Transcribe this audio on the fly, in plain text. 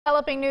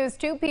Developing news,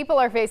 two people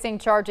are facing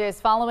charges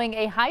following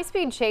a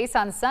high-speed chase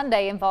on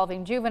Sunday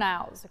involving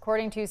juveniles.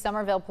 According to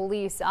Summerville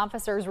police,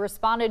 officers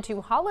responded to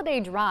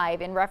Holiday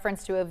Drive in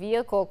reference to a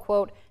vehicle,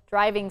 quote,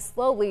 driving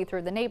slowly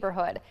through the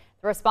neighborhood.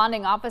 The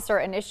responding officer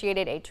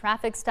initiated a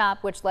traffic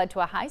stop, which led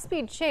to a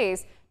high-speed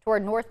chase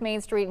toward North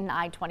Main Street and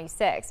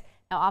I-26.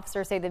 Now,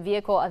 officers say the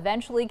vehicle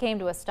eventually came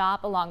to a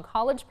stop along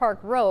College Park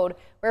Road,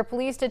 where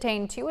police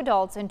detained two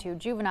adults and two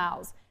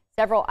juveniles.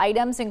 Several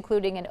items,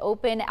 including an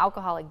open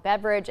alcoholic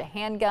beverage, a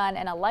handgun,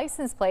 and a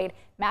license plate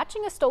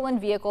matching a stolen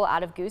vehicle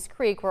out of Goose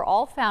Creek, were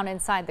all found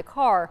inside the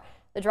car.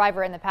 The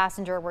driver and the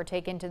passenger were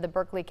taken to the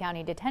Berkeley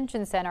County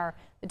Detention Center.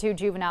 The two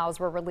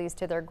juveniles were released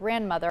to their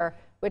grandmother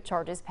with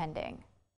charges pending.